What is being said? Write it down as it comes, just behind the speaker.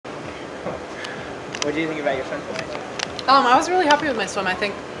What do you think about your swim tonight? I was really happy with my swim. I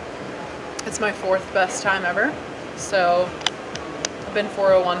think it's my 4th best time ever. So I've been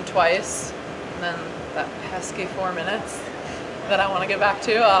 4:01 twice, and then that pesky 4 minutes that I want to get back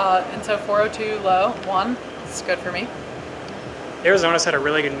to. And so 4:02 low, 1. It's good for me. Arizona's had a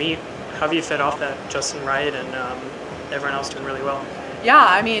really good meet. How have you fed off that? Justin Wright and everyone else doing really well. Yeah,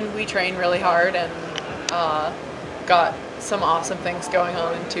 I mean, we trained really hard and got some awesome things going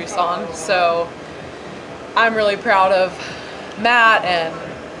on in Tucson. So I'm really proud of Matt and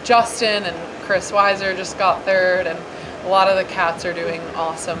Justin, and Chris Weiser just got 3rd, and a lot of the cats are doing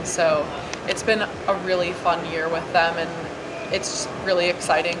awesome. So it's been a really fun year with them, and it's really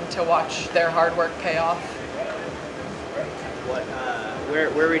exciting to watch their hard work pay off.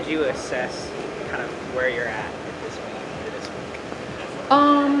 Where would you assess kind of where you're at this week?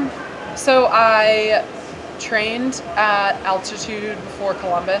 So I trained at altitude before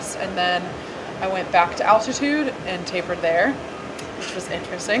Columbus, and then I went back to altitude and tapered there, which was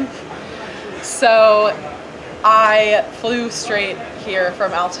interesting. So I flew straight here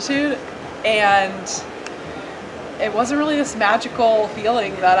from altitude, and it wasn't really this magical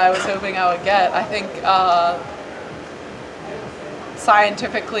feeling that I was hoping I would get. I think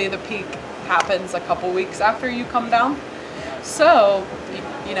scientifically the peak happens a couple weeks after you come down. So,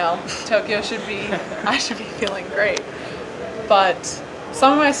 you know, Tokyo should be, I should be feeling great. But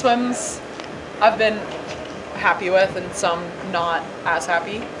some of my swims I've been happy with, and some not as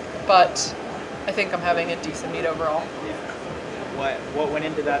happy. But I think I'm having a decent meet overall. Yeah. What went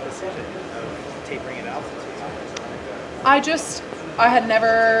into that decision of tapering at altitude? I had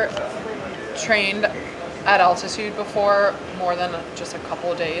never trained at altitude before more than just a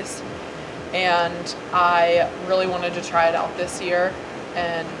couple of days, and I really wanted to try it out this year,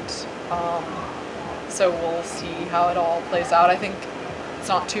 and so we'll see how it all plays out. I think it's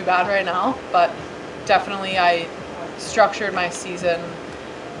not too bad right now, but definitely I structured my season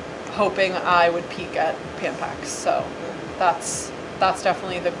hoping I would peak at Pan Pacs, so that's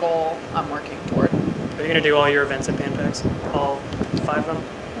definitely the goal I'm working toward. Are you going to do all your events at Pan Pacs? All 5 of them?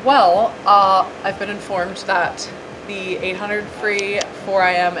 Well, I've been informed that the 800 free, 4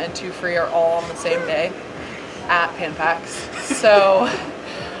 IM, and 2 free are all on the same day at Pan Pacs. So,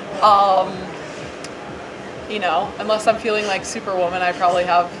 you know, unless I'm feeling like Superwoman, I probably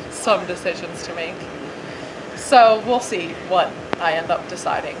have some decisions to make. So we'll see what I end up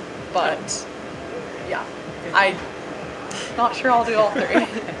deciding. But yeah, I'm not sure I'll do all 3.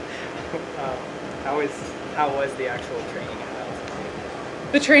 How was the actual training at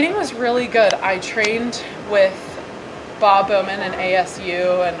altitude? The training was really good. I trained with Bob Bowman and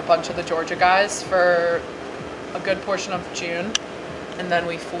ASU and a bunch of the Georgia guys for a good portion of June, and then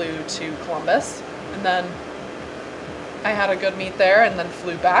we flew to Columbus, and then I had a good meet there, and then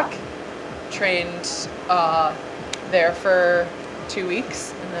flew back, trained there for 2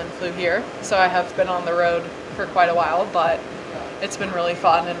 weeks, and then flew here. So I have been on the road for quite a while, but it's been really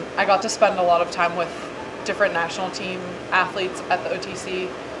fun, and I got to spend a lot of time with different national team athletes at the OTC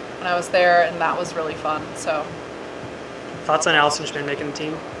when I was there, and that was really fun. So Thoughts on Allison Schmidt making the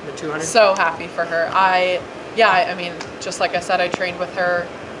team, the 200? so happy for her. I mean, just like I said, I trained with her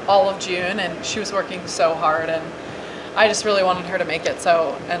all of June, and she was working so hard, and I just really wanted her to make it.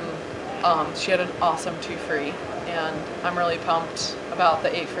 So, and she had an awesome 2 free, and I'm really pumped about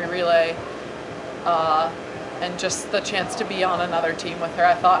the 8 free relay, and just the chance to be on another team with her.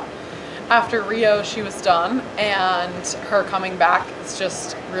 I thought after Rio she was done, and her coming back is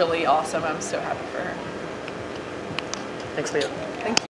just really awesome. I'm so happy for her. Thanks, Leah.